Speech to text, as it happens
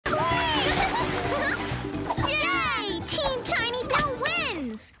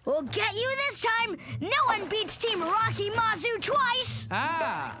this time. No one beats Team Rocky Mazu twice.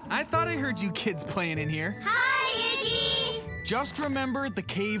 Ah, I thought I heard you kids playing in here. Hi, Iggy! Just remember the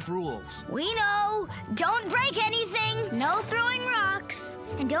cave rules. We know. Don't break anything. No throwing rocks.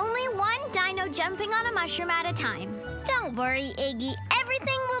 And only one dino jumping on a mushroom at a time. Don't worry, Iggy.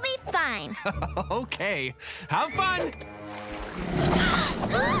 Everything will be fine. Okay, have fun.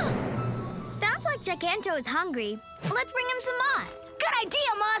 Sounds like Giganto is hungry. Let's bring him some moss. Good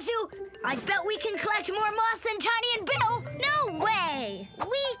idea, Mazu. I bet we can collect more moss than Tiny and Bill. No way!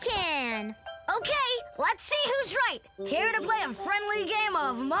 We can! Okay, let's see who's right. Here to play a friendly game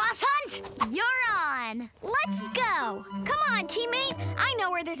of Moss Hunt? You're on! Let's go! Come on, teammate! I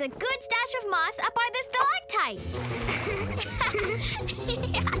know where there's a good stash of moss up by the stalactites.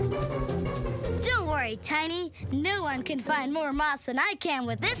 Don't worry, Tiny. No one can find more moss than I can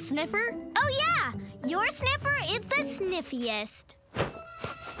with this sniffer. Oh, yeah! Your sniffer is the sniffiest.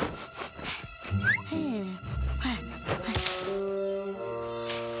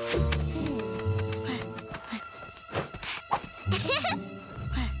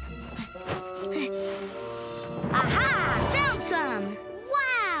 Aha! Found some!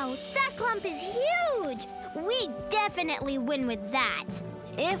 Wow! That clump is huge! We definitely win with that.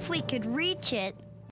 If we could reach it.